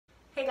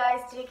Hey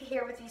guys, Dika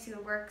here with Easy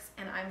Works,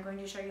 and I'm going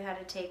to show you how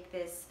to take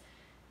this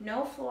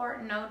no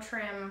floor, no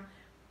trim,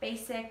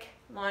 basic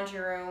laundry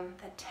room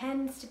that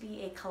tends to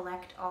be a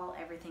collect all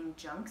everything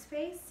junk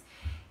space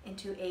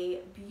into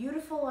a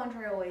beautiful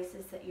laundry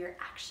oasis that you're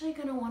actually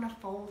going to want to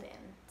fold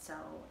in. So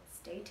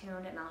stay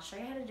tuned and I'll show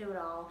you how to do it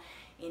all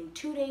in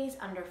 2 days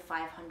under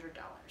 $500.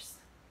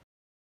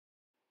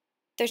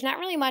 There's not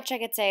really much I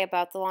could say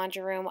about the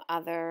laundry room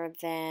other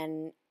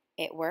than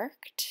it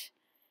worked.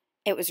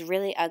 It was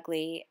really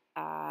ugly,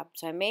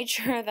 so I made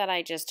sure that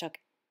I just took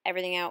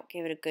everything out,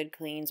 gave it a good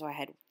clean so I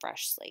had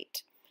fresh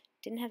slate.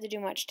 Didn't have to do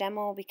much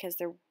demo because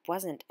there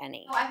wasn't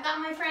any. So I've got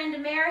my friend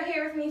Mara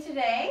here with me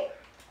today,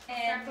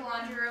 and for the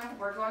laundry room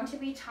we're going to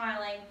be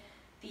tiling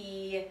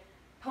the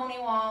pony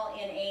wall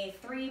in a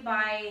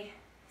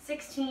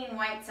 3x16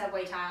 white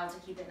subway tile to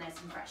keep it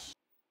nice and fresh.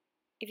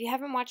 If you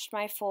haven't watched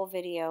my full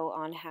video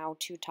on how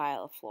to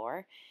tile a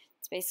floor,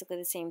 it's basically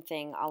the same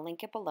thing. I'll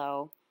link it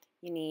below.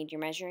 You need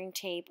your measuring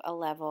tape, a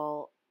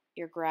level,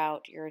 your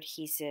grout, your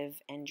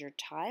adhesive, and your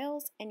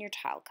tiles, and your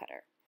tile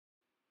cutter.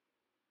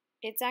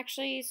 It's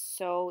actually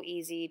so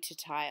easy to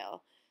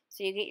tile.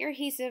 So you get your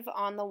adhesive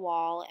on the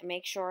wall and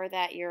make sure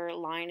that your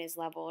line is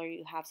level or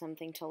you have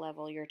something to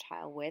level your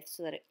tile with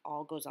so that it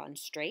all goes on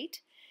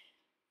straight.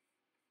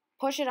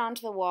 Push it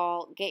onto the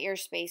wall, get your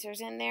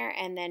spacers in there,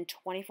 and then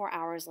 24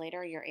 hours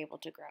later you're able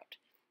to grout.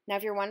 Now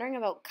if you're wondering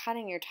about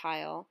cutting your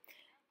tile,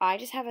 I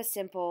just have a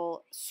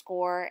simple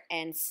score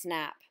and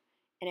snap,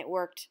 and it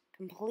worked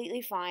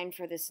completely fine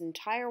for this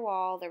entire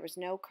wall. There was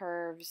no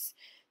curves,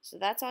 so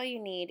that's all you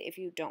need if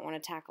you don't want to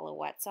tackle a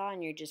wet saw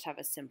and you just have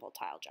a simple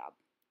tile job.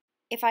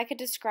 If I could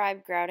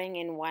describe grouting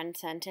in one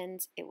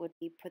sentence, it would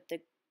be put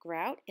the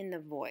grout in the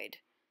void.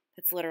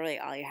 That's literally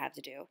all you have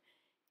to do.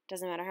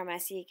 Doesn't matter how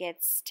messy it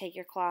gets, take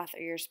your cloth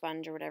or your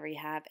sponge or whatever you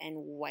have and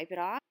wipe it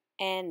off,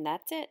 and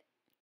that's it.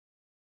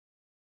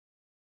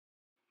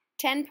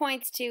 10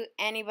 points to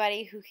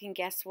anybody who can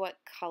guess what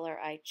color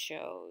I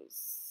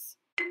chose.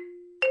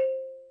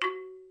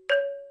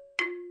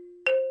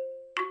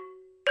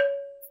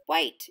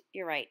 White,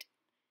 you're right.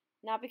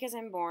 Not because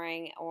I'm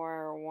boring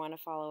or want to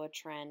follow a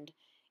trend.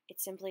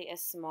 It's simply a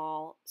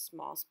small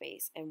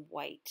space, and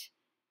white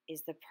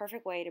is the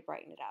perfect way to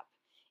brighten it up.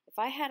 If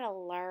I had a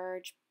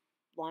large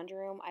laundry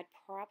room, I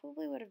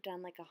probably would have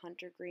done like a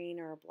hunter green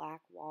or a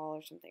black wall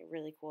or something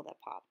really cool that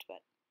popped,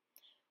 but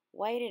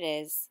white it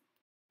is.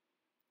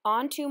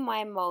 On to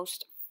my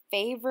most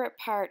favorite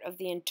part of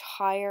the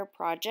entire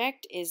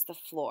project is the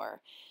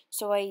floor.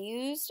 So I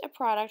used a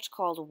product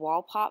called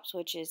Wall Pops,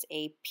 which is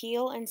a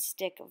peel and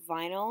stick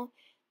vinyl.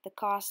 The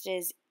cost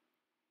is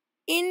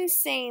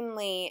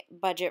insanely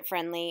budget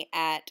friendly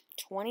at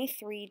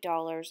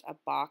 $23 a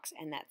box,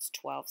 and that's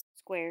 12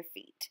 square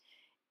feet.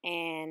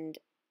 And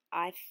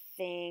I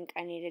think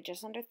I needed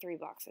just under 3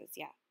 boxes.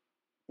 Yeah.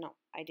 No,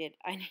 I did.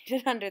 I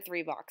needed under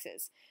 3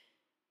 boxes.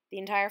 The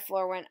entire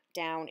floor went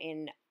down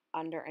in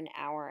under an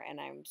hour,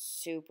 and I'm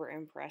super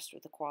impressed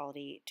with the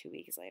quality 2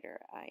 weeks later.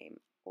 I'm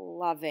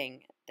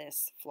loving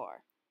this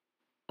floor.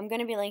 I'm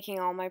going to be linking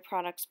all my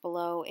products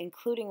below,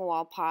 including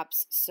Wall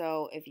Pops,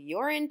 so if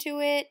you're into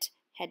it,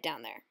 head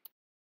down there.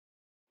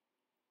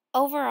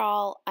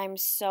 Overall, I'm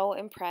so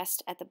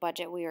impressed at the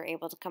budget we were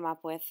able to come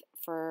up with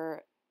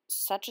for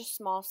such a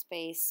small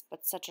space,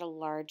 but such a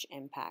large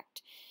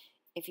impact.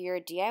 If you're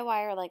a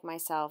DIYer like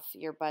myself,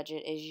 your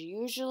budget is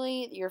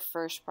usually your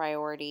first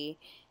priority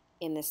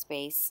in the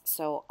space.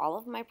 So all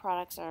of my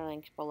products are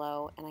linked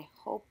below, and I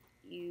hope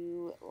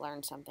you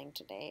learned something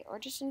today or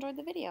just enjoyed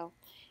the video.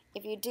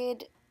 If you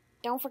did,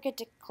 don't forget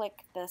to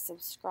click the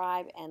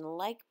subscribe and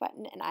like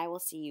button, and I will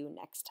see you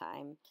next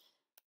time.